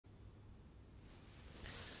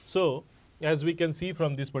So, as we can see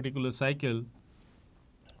from this particular cycle,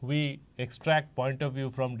 we extract point of view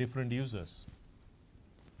from different users.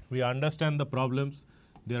 We understand the problems.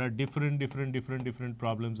 There are different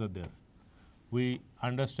problems are there. We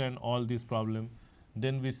understand all these problems.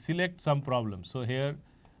 Then we select some problems. So, here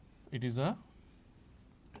it is a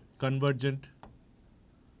convergent.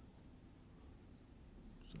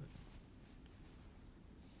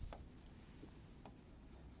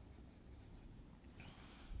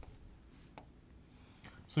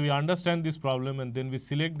 So, we understand this problem and then we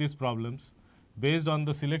select these problems. Based on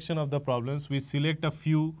the selection of the problems, we select a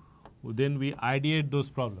few, then we ideate those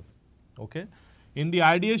problems. Okay? In the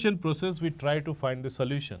ideation process, we try to find the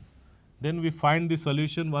solution. Then we find the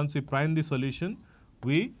solution. Once we find the solution,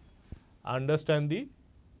 we understand the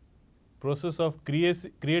process of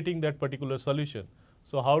creating that particular solution.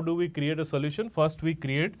 So, how do we create a solution? First, we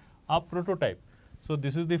create a prototype. So,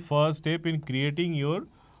 this is the first step in creating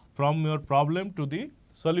from your problem to the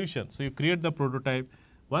solution. So, you create the prototype.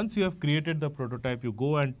 Once you have created the prototype, you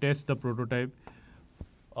go and test the prototype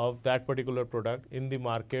of that particular product in the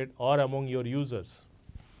market or among your users.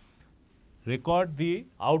 Record the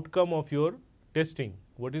outcome of your testing.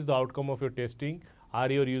 What is the outcome of your testing?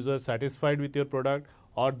 Are your users satisfied with your product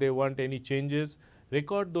or they want any changes?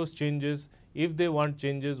 Record those changes. If they want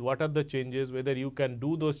changes, what are the changes? Whether you can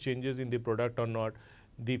do those changes in the product or not.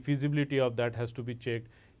 The feasibility of that has to be checked.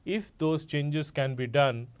 If those changes can be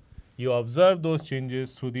done, you observe those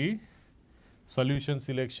changes through the solution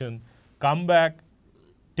selection, come back,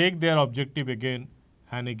 take their objective again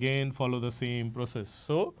and again follow the same process.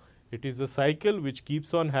 So, it is a cycle which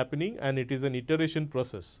keeps on happening and it is an iteration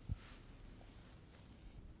process.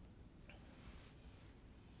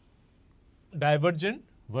 Divergent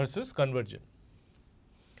versus convergent.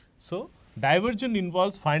 So, divergent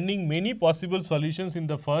involves finding many possible solutions in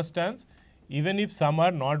the first stance even if some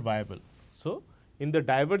are not viable. So, in the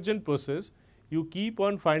divergent process, you keep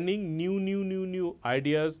on finding new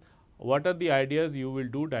ideas. What are the ideas you will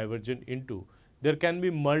do divergent into? There can be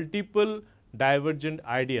multiple divergent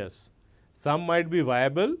ideas. Some might be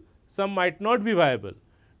viable, some might not be viable.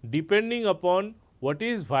 Depending upon what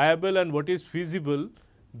is viable and what is feasible,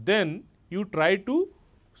 then you try to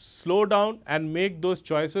slow down and make those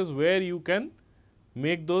choices where you can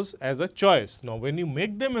make those as a choice. Now, when you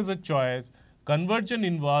make them as a choice, convergent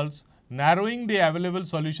involves narrowing the available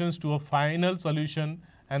solutions to a final solution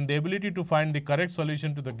and the ability to find the correct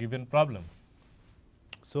solution to the given problem.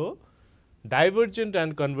 So, divergent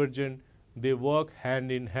and convergent, they work hand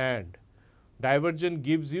in hand. Divergent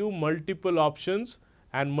gives you multiple options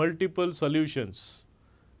and multiple solutions.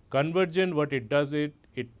 Convergent, what it does, it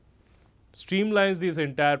streamlines this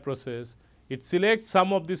entire process. It selects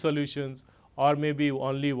some of the solutions or maybe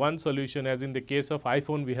only one solution, as in the case of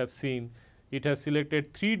iPhone we have seen. It has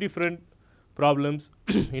selected 3 different problems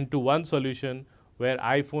into one solution where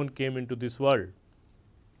iPhone came into this world.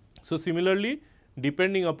 So, similarly,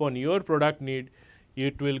 depending upon your product need,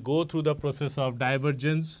 it will go through the process of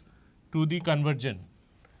divergence to the convergent,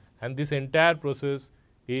 and this entire process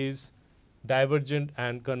is divergent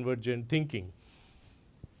and convergent thinking,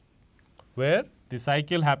 where the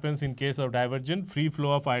cycle happens. In case of divergent, free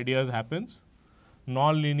flow of ideas happens.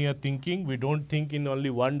 Non-linear thinking, we do not think in only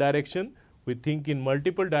one direction, we think in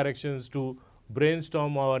multiple directions to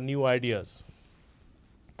brainstorm our new ideas.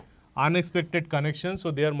 Unexpected connections,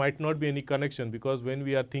 so there might not be any connection, because when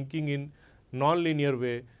we are thinking in non-linear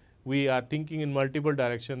way, we are thinking in multiple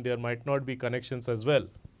directions, there might not be connections as well.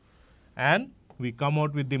 And we come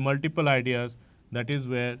out with the multiple ideas, that is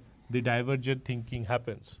where the divergent thinking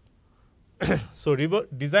happens. So,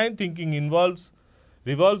 design thinking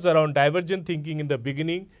revolves around divergent thinking in the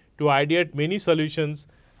beginning to ideate many solutions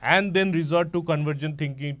and then resort to convergent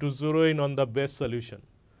thinking to zero in on the best solution.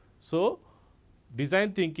 So,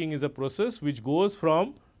 design thinking is a process which goes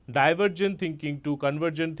from divergent thinking to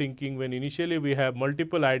convergent thinking, when initially we have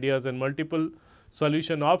multiple ideas and multiple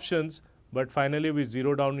solution options, but finally we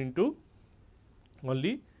zero down into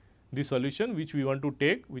only the solution which we want to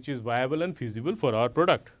take, which is viable and feasible for our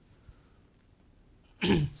product.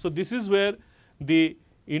 So, this is where the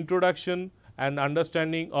introduction and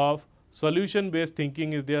understanding of solution based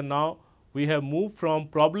thinking is there. Now, we have moved from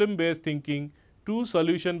problem based thinking to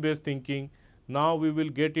solution based thinking. Now, we will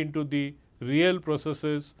get into the real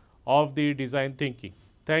processes of the design thinking.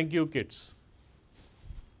 Thank you, kids.